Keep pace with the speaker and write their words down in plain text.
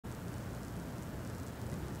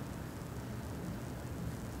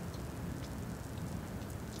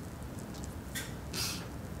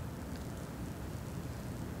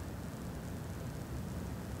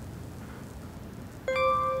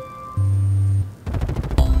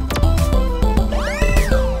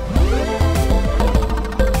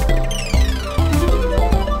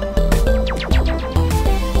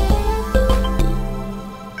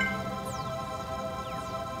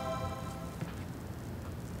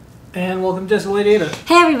And welcome to Lady Ada.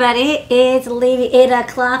 Hey everybody, it's Lady Ada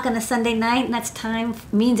o'clock on a Sunday night, and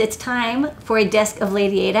means it's time for a Desk of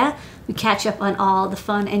Lady Ada. We catch up on all the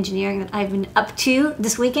fun engineering that I've been up to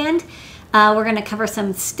this weekend. We're going to cover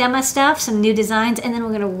some Stemma stuff, some new designs, and then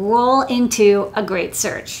we're going to roll into a great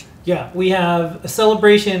search. Yeah, we have a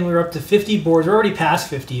celebration. We're up to 50 boards. We're already past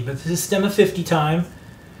 50, but this is Stemma 50 time.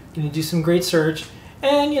 Going to do some great search.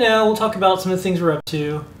 And, we'll talk about some of the things we're up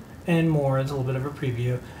to and more. It's a little bit of a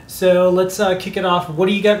preview. So let's kick it off. What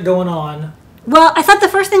do you got going on? Well, I thought the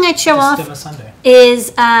first thing I'd show off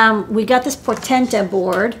is we got this Portenta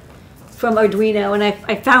board from Arduino, and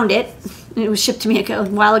I found it. It was shipped to me a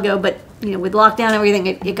while ago, but with lockdown and everything,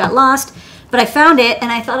 it got lost. But I found it,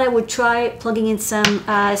 and I thought I would try plugging in some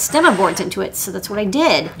Stemma boards into it, so that's what I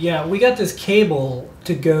did. Yeah, we got this cable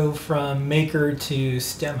to go from Maker to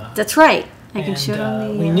Stemma. That's right. I can show it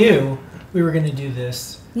on the... We knew we were going to do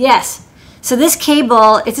this. Yes. So this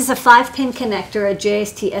cable, it's just a 5-pin connector, a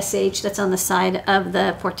JST-SH that's on the side of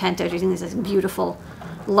the Portenta, using this beautiful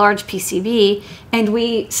large PCB, and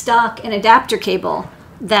we stock an adapter cable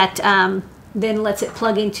that then lets it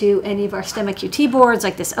plug into any of our Stemma QT boards,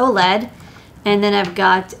 like this OLED, and then I've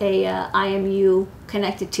got a IMU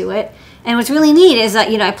connected to it. And what's really neat is that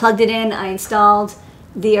I plugged it in, I installed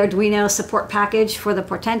the Arduino support package for the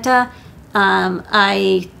Portenta,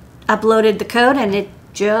 I uploaded the code, and it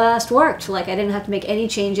just worked. Like, I didn't have to make any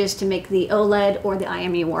changes to make the OLED or the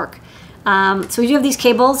IMU work. So we do have these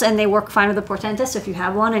cables, and they work fine with the Portenta. So if you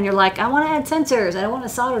have one and you're like, I want to add sensors, I don't want to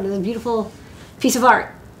solder to this beautiful piece of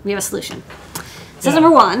art, we have a solution. So that's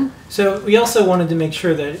number one. So we also wanted to make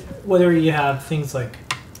sure that whether you have things like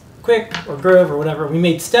Quick or Grove or whatever, we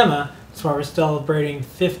made Stemma. That's why we're celebrating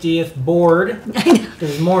 50th board.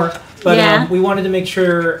 There's more. But we wanted to make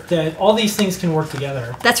sure that all these things can work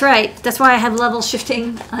together. That's right. That's why I have level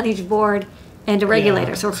shifting on each board and a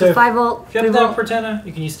regulator. So for 5 volt, if you have that Portenta,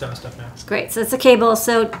 you can use Stemma stuff now. Great. So it's a cable.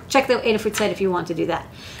 So check the Adafruit site if you want to do that.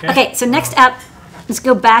 Okay, so next up, let's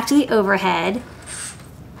go back to the overhead.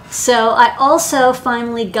 So I also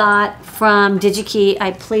finally got from DigiKey,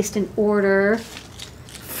 I placed an order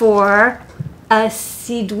for a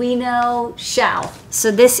Arduino Shao.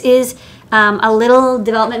 So this is a little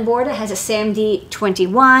development board. It has a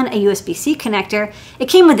SAMD21, a USB-C connector. It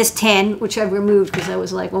came with this tin, which I've removed because I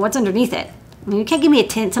was like, well, what's underneath it? I mean, you can't give me a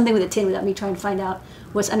tin, something with a tin without me trying to find out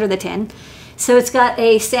what's under the tin. So it's got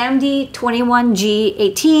a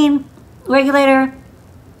SAMD21G18 regulator,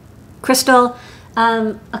 crystal,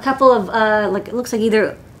 a couple of it looks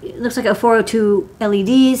like a 402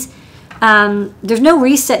 LEDs. There's no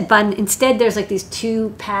reset button. Instead, there's like these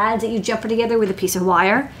 2 pads that you jumper together with a piece of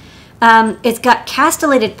wire. It's got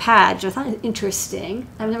castellated pads, which I thought was interesting.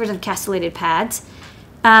 I've never done castellated pads.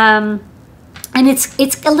 And it's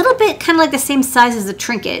a little bit kind of like the same size as the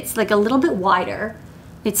Trinket. It's like a little bit wider.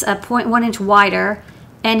 It's a 0.1 inch wider,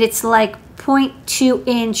 and it's like 0.2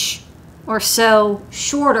 inch or so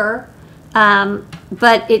shorter,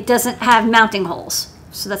 but it doesn't have mounting holes.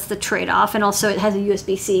 So that's the trade-off. And also it has a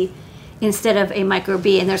USB-C instead of a micro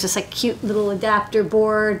B. And there's this like cute little adapter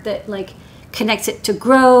board that like connects it to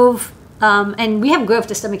Grove. And we have Grove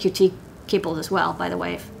to Stemma QT cables as well, by the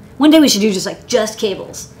way. One day we should do just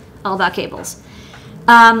cables, all about cables.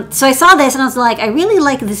 So I saw this and I was like, I really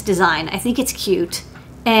like this design. I think it's cute.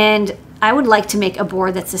 And I would like to make a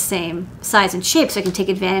board that's the same size and shape so I can take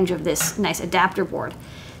advantage of this nice adapter board.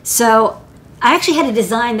 So I actually had a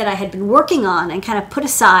design that I had been working on and kind of put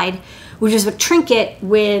aside, which was a Trinket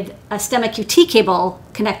with a Stemma QT cable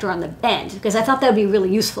connector on the end, because I thought that would be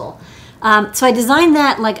really useful. So I designed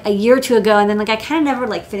that like a year or 2 ago, and then I kind of never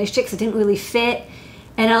finished it because it didn't really fit.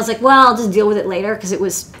 And I was like, well, I'll just deal with it later because it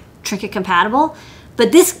was Trinket compatible.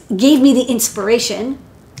 But this gave me the inspiration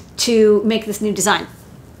to make this new design.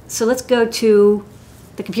 So let's go to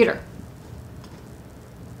the computer.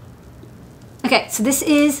 Okay, so this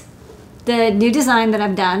is the new design that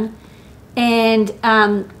I've done, and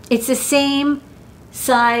it's the same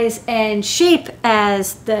size and shape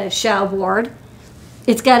as the Shao board.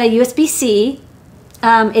 It's got a USB-C.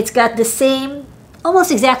 It's got the same,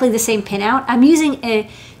 almost exactly the same pinout. I'm using a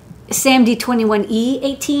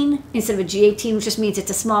SAMD21E18 instead of a G18, which just means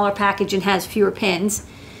it's a smaller package and has fewer pins.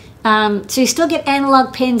 So you still get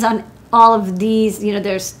analog pins on all of these.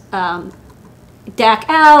 There's DAC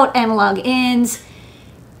out, analog ins,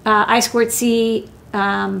 I2C,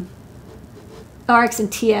 RX and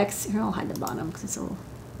TX. Here, I'll hide the bottom because it's a little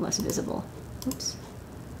less visible. Oops.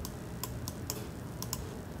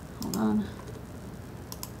 Hold on.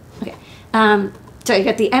 Okay. So you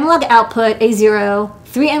got the analog output, A0,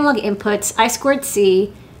 3 analog inputs,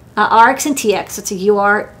 I2C, RX and TX. It's a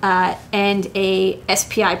UART and a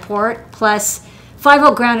SPI port plus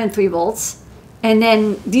 5-volt ground and 3 volts. And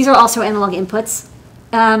then these are also analog inputs.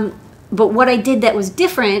 But what I did that was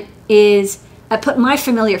different is I put my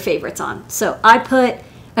familiar favorites on. So I put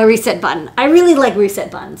a reset button. I really like reset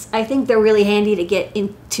buttons. I think they're really handy to get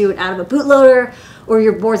into and out of a bootloader, or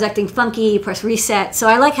your board's acting funky, you press reset. So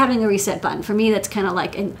I like having a reset button. For me, that's kind of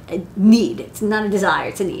like a need. It's not a desire,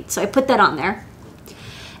 it's a need. So I put that on there.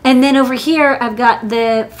 And then over here, I've got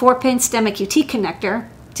the 4-pin STEMMA QT connector.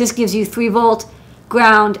 Just gives you 3-volt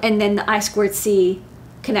ground and then the I2C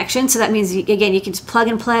connection. So that means, again, you can just plug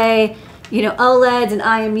and play, you know, OLEDs and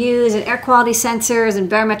IMUs and air quality sensors and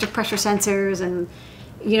barometric pressure sensors and,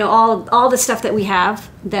 you know, all the stuff that we have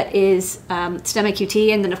that is STEMMA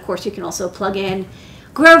QT. And then, of course, you can also plug in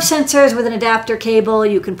Grove sensors with an adapter cable.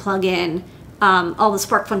 You can plug in all the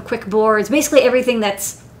SparkFun quick boards. Basically, everything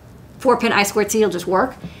that's 4-pin I2C will just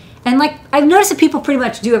work. And, like, I've noticed that people pretty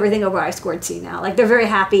much do everything over I2C now. Like, they're very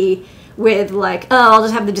happy with, like, oh, I'll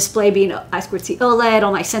just have the display be an I2C OLED.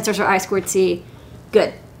 All my sensors are I2C.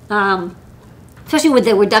 Good. Especially with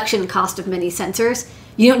the reduction cost of many sensors.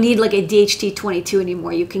 You don't need like a DHT22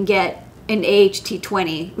 anymore. You can get an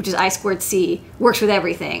AHT20, which is I2C, works with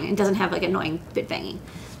everything, and doesn't have like annoying bit banging.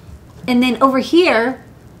 And then over here,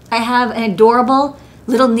 I have an adorable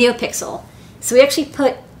little NeoPixel. So we actually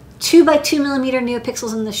put 2x2 millimeter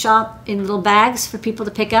NeoPixels in the shop in little bags for people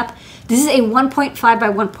to pick up. This is a 1.5 by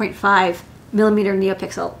 1.5 millimeter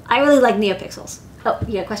NeoPixel. I really like NeoPixels. Oh,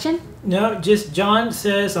 you got a question? No, just John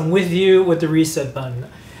says, I'm with you with the reset button.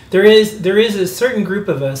 There is a certain group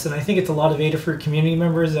of us, and I think it's a lot of Adafruit community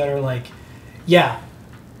members that are like, yeah,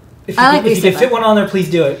 if you can fit one on there,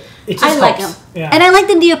 please do it. It just I like helps. them. Yeah. And I like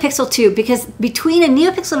the NeoPixel too, because between a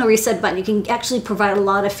NeoPixel and a reset button, you can actually provide a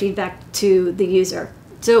lot of feedback to the user.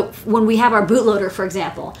 So when we have our bootloader, for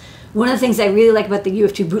example, one of the things I really like about the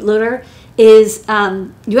UF2 bootloader is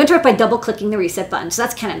you enter it by double-clicking the reset button. So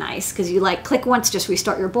that's kind of nice, because you like click once, just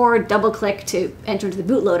restart your board, double-click to enter into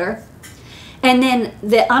the bootloader. And then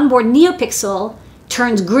the onboard NeoPixel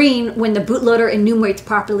turns green when the bootloader enumerates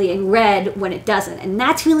properly and red when it doesn't. And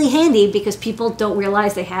that's really handy because people don't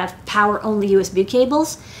realize they have power-only USB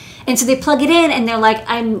cables. And so they plug it in and they're like,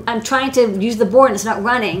 I'm trying to use the board and it's not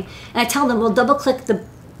running. And I tell them, well, double-click the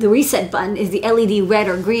reset button. Is the LED red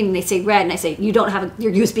or green? And they say red. And I say, you don't have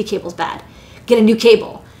your USB cable's bad. Get a new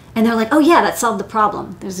cable. And they're like, oh yeah, that solved the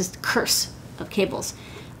problem. There's this curse of cables.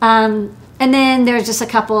 And then there's just a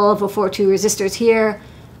couple of 042 resistors here,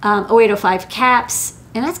 0805 caps,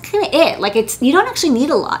 and that's kind of it. Like you don't actually need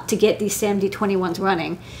a lot to get these SAMD21s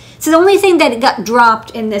running. So the only thing that got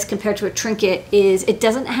dropped in this compared to a Trinket is it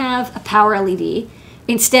doesn't have a power LED.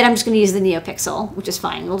 Instead, I'm just going to use the NeoPixel, which is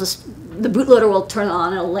fine. The bootloader will turn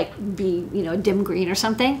on. It'll like be, you know, dim green or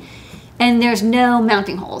something. And there's no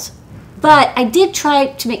mounting holes. But I did try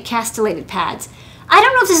to make castellated pads. I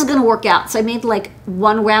don't know if this is going to work out. So I made like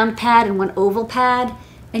one round pad and one oval pad.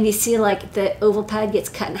 And you see like the oval pad gets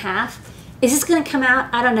cut in half. Is this going to come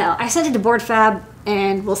out? I don't know. I sent it to BoardFab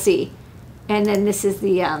and we'll see. And then this is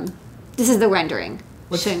the rendering.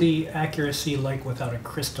 What's the accuracy like without a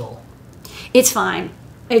crystal? It's fine.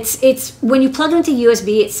 It's when you plug it into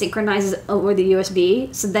USB, it synchronizes over the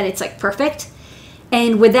USB so that it's like perfect.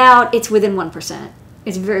 And without, it's within 1%.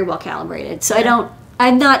 It's very well calibrated. So Okay.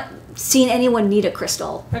 I've not seen anyone need a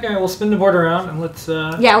crystal. Okay, we'll spin the board around and let's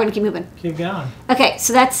Yeah, we're gonna keep moving. keep going. Okay,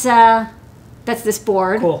 so that's this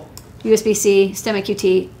board. Cool. USB-C, STEMMA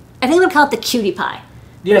QT. I think I'm gonna call it the Cutie Pie.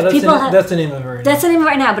 Yeah, if that's people that's the name of it right That's now. the name of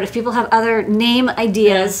it right now, but if people have other name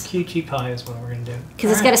ideas, QT Pie is what we're going to do.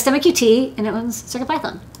 because it's got a STEMMA QT and it runs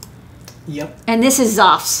CircuitPython. Yep. And this is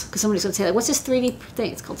Zoffs, because somebody's gonna say, like, what's this 3D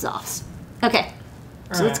thing? It's called Zoffs. Okay,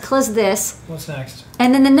 so let's Alright. close this. What's next?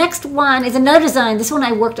 And then the next one is another design. This one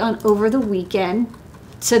I worked on over the weekend.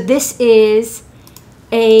 So this is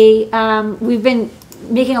we've been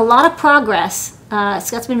making a lot of progress.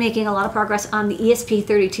 Scott's been making a lot of progress on the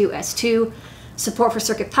ESP32S2 support for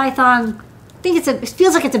CircuitPython. I think it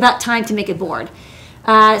feels like it's about time to make a board.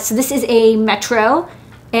 So this is a Metro,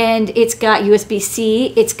 and it's got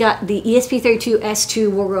USB-C. It's got the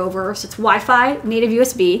ESP32S2 rollover, so it's Wi-Fi, native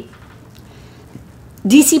USB,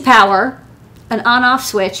 DC power, an on-off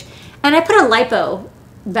switch, and I put a LiPo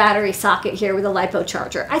battery socket here with a LiPo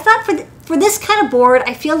charger. I thought for this kind of board,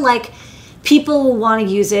 I feel like people will want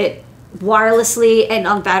to use it wirelessly and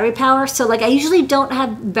on battery power. So like I usually don't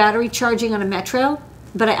have battery charging on a Metro,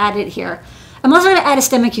 but I added it here. I'm also going to add a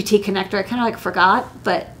STEMMA QT connector. I kind of like forgot,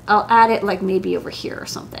 but I'll add it like maybe over here or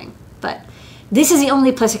something. But this is the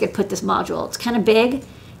only place I could put this module. It's kind of big,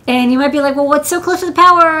 And you might be like, well, what's so close to the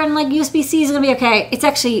power and like USB-C is going to be okay.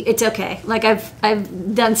 It's okay. Like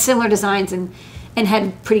I've done similar designs and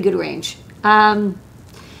had pretty good range. One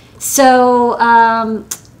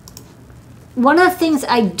of the things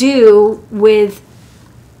I do with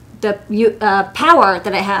the power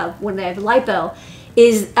that I have when I have LiPo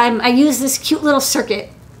is I use this cute little circuit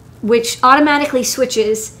which automatically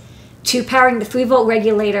switches to powering the 3-volt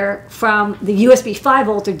regulator from the USB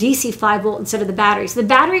 5-volt or DC 5-volt instead of the battery. So the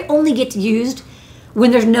battery only gets used when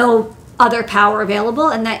there's no other power available,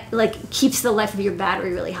 and that like keeps the life of your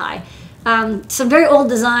battery really high. Some very old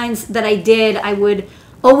designs that I did, I would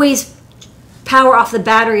always power off the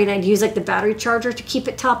battery and I'd use like the battery charger to keep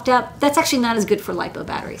it topped up. That's actually not as good for LiPo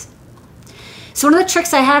batteries. So one of the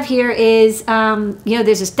tricks I have here is,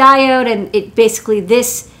 there's this diode, and it basically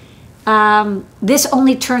this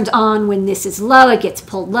only turns on when this is low. It gets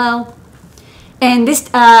pulled low. And this,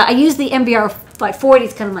 I use the MBR 540.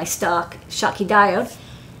 It's kind of my stock Schottky diode.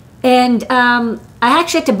 And I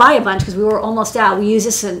actually had to buy a bunch because we were almost out. We use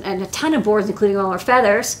this in a ton of boards, including all our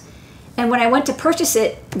feathers. And when I went to purchase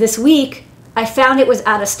it this week, I found it was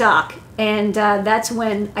out of stock. And that's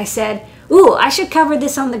when I said, ooh, I should cover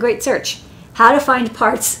this on the Great Search. How to find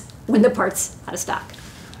parts when the part's out of stock.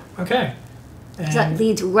 Okay. So that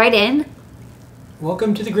leads right in.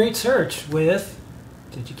 Welcome to the Great Search with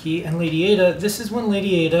DigiKey and Lady Ada. This is when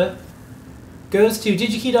Lady Ada goes to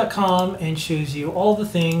digikey.com and shows you all the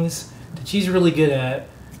things that she's really good at,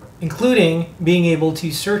 including being able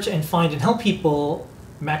to search and find and help people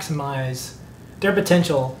maximize their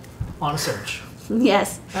potential on a search.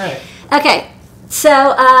 Yes. All right. Okay.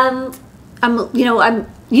 So I'm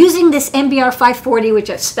using this MBR 540, which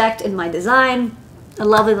I've spec'd in my design. A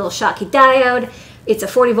lovely little Schottky diode. It's a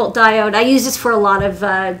 40-volt diode. I use this for a lot of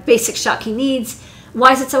basic Schottky needs.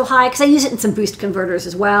 Why is it so high? Because I use it in some boost converters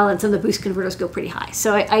as well, and some of the boost converters go pretty high.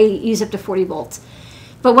 So I use up to 40 volts.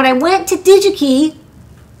 But when I went to DigiKey,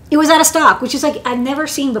 it was out of stock, which is like I've never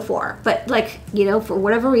seen before. But for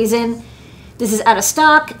whatever reason, this is out of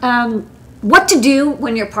stock. What to do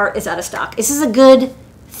when your part is out of stock? This is a good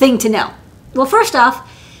thing to know. Well, first off,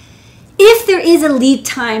 if there is a lead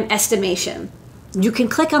time estimation, you can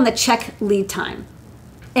click on the check lead time.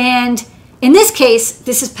 And in this case,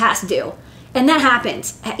 this is past due. And that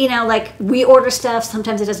happens. Like we order stuff,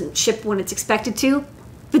 sometimes it doesn't ship when it's expected to.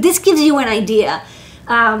 But this gives you an idea.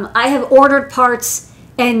 I have ordered parts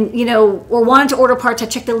and, or wanted to order parts, I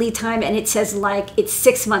check the lead time and it says like it's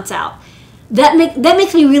 6 months out. That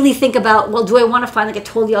makes me really think about, well, do I want to find like a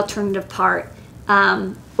totally alternative part?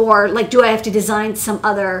 Or like, do I have to design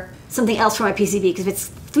something else for my PCB? Because if it's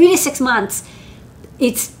 3 to 6 months,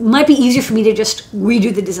 it might be easier for me to just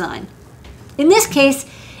redo the design. In this case,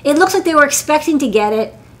 it looks like they were expecting to get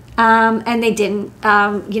it, and they didn't.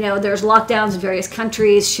 There's lockdowns in various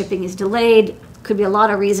countries, shipping is delayed. Could be a lot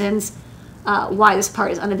of reasons why this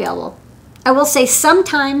part is unavailable. I will say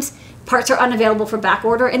sometimes parts are unavailable for back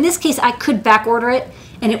order. In this case, I could back order it,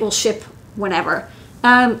 and it will ship whenever.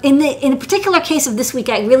 In a particular case of this week,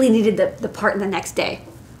 I really needed the part in the next day.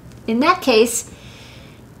 In that case,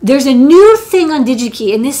 there's a new thing on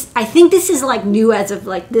DigiKey, and I think this is like new as of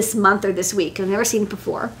like this month or this week. I've never seen it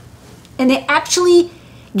before. And they actually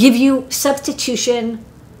give you substitution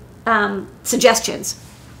suggestions.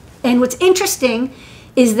 And what's interesting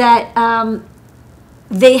is that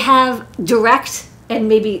they have direct and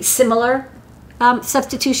maybe similar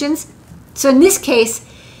substitutions. So in this case,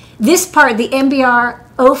 this part, the MBR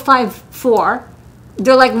 054,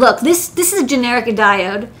 they're like, look, this is a generic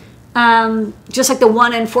diode. Just like the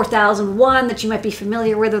 1N4001 that you might be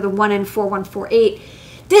familiar with, or the 1N4148.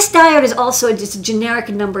 This diode is also just a generic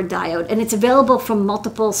numbered diode, and it's available from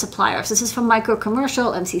multiple suppliers. This is from Micro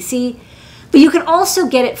Commercial, MCC, but you can also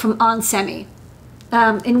get it from onsemi,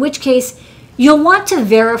 in which case you'll want to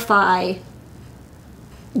verify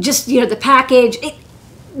just, the package,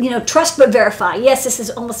 trust but verify. Yes, this is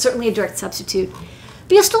almost certainly a direct substitute,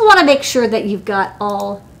 but you'll still want to make sure that you've got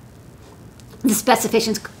all the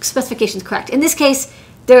specifications correct. In this case,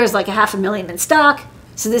 there's like 500,000 in stock,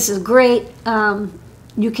 so this is great.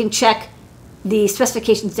 You can check the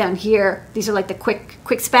specifications down here. These are like the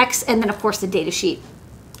quick specs, and then of course the data sheet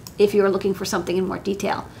if you are looking for something in more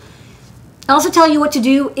detail. I'll also tell you what to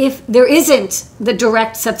do if there isn't the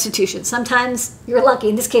direct substitution. Sometimes you're lucky.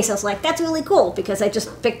 In this case, I was like, that's really cool because I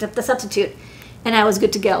just picked up the substitute and I was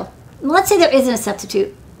good to go. And let's say there isn't a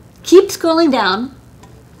substitute. Keep scrolling down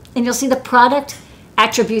and you'll see the product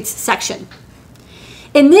attributes section.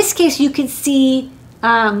 In this case, you can see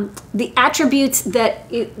the attributes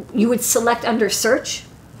that you would select under search.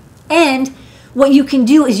 And what you can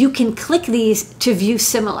do is you can click these to view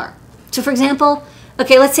similar. So for example,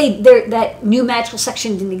 okay, let's say that new magical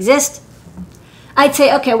section didn't exist. I'd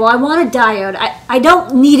say, okay, well, I want a diode. I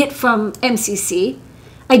don't need it from MCC.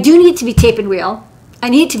 I do need it to be tape and reel. I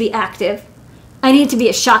need it to be active. I need it to be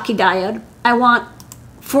a Schottky diode. I want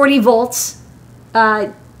 40 volts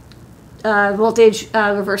voltage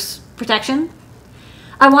reverse protection.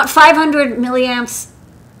 I want 500 milliamps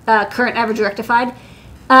current average rectified.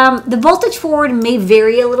 The voltage forward may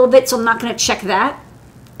vary a little bit, so I'm not going to check that.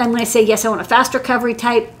 I'm going to say, yes, I want a fast recovery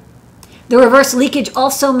type. The reverse leakage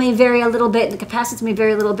also may vary a little bit. The capacitance may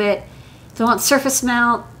vary a little bit. So I want surface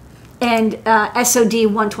mount and SOD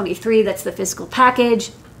 123. That's the physical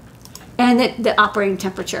package. And the operating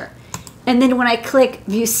temperature. And then when I click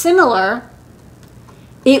View Similar,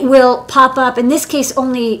 it will pop up. In this case,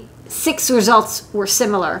 only 6 results were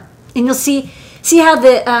similar. And you'll see how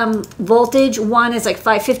the voltage, one is like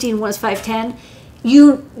 550 and one is 510.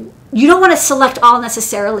 You don't want to select all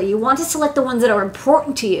necessarily. You want to select the ones that are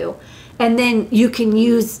important to you. And then you can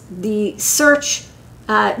use the search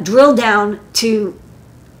drill down to,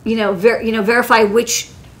 verify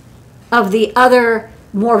which of the other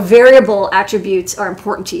more variable attributes are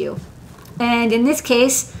important to you. And in this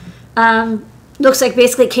case, looks like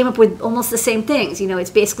basically it came up with almost the same things.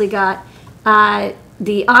 It's basically got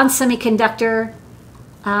the on semiconductor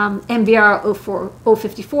MBR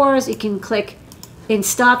 054s. You can click in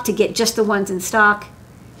stock to get just the ones in stock,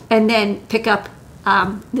 and then pick up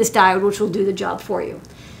this diode, which will do the job for you.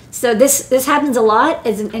 So this happens a lot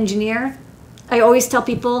as an engineer. I always tell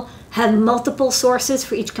people, have multiple sources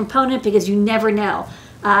for each component, because you never know.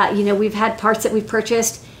 We've had parts that we've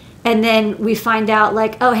purchased, and then we find out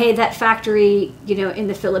like, oh, hey, that factory, in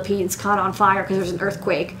the Philippines caught on fire because there's an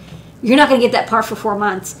earthquake. You're not going to get that part for 4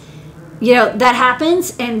 months. That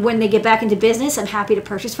happens, and when they get back into business, I'm happy to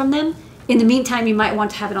purchase from them. In the meantime, you might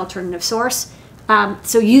want to have an alternative source.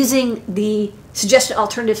 So using the suggested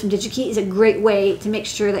alternatives from DigiKey is a great way to make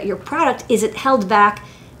sure that your product isn't held back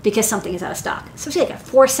because something is out of stock. Especially like a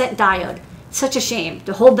 4-cent diode. Such a shame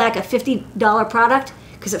to hold back a $50 product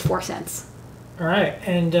because of 4 cents. All right,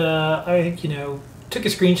 and I think took a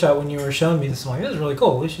screenshot when you were showing me this. I'm like, this is really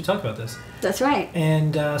cool. We should talk about this. That's right.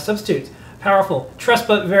 And substitutes. Powerful. Trust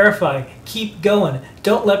but verify. Keep going.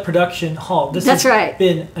 Don't let production halt. This That's has right.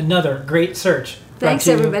 been another great search. Thanks,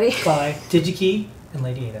 brought to you everybody. By DigiKey and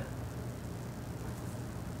Lady Ada.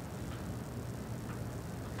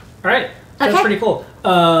 All right. That's Okay. pretty cool.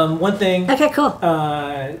 One thing. Okay, cool.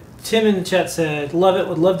 Tim in the chat said, love it.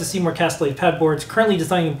 Would love to see more castellated pad boards. Currently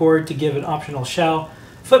designing a board to give an optional shell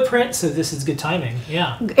footprint, so this is good timing.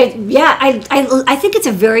 Yeah. I think it's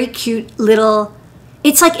a very cute little.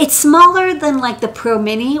 It's smaller than like the Pro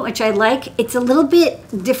Mini, which I like. It's a little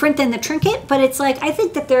bit different than the Trinket, but it's like, I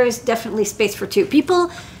think that there is definitely space for two. People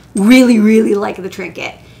really, really like the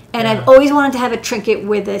Trinket. And Yeah. I've always wanted to have a Trinket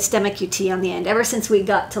with a Stemma QT on the end. Ever since we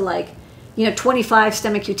got to 25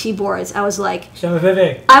 Stemma QT boards, I was like,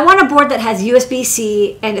 I want a board that has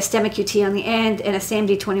USB-C and a Stemma QT on the end and a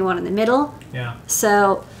SAMD21 in the middle. Yeah.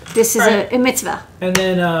 So this is a mitzvah. And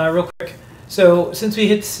then real quick, so since we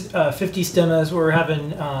hit 50 stemmas, we're having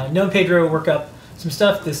Gnome Pedro work up some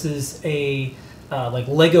stuff. This is a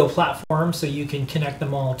Lego platform, so you can connect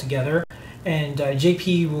them all together. And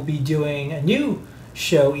JP will be doing a new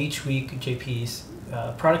show each week, JP's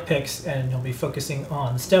product picks, and he'll be focusing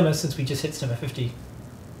on stemmas since we just hit stemma 50.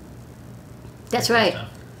 That's right.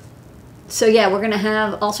 So yeah, we're gonna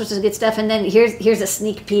have all sorts of good stuff, and then here's a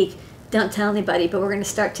sneak peek. Don't tell anybody, but we're gonna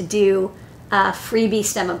start to do freebie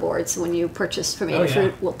stemma boards. When you purchase from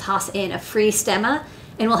Adafruit, we'll toss in a free stemma,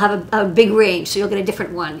 and we'll have a big range, so you'll get a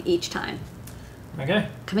different one each time. Okay.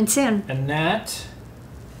 Coming soon. And that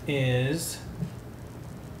is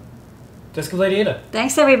Desk of Lady Ada.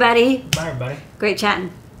 Thanks, everybody. Bye, everybody. Great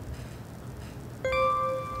chatting.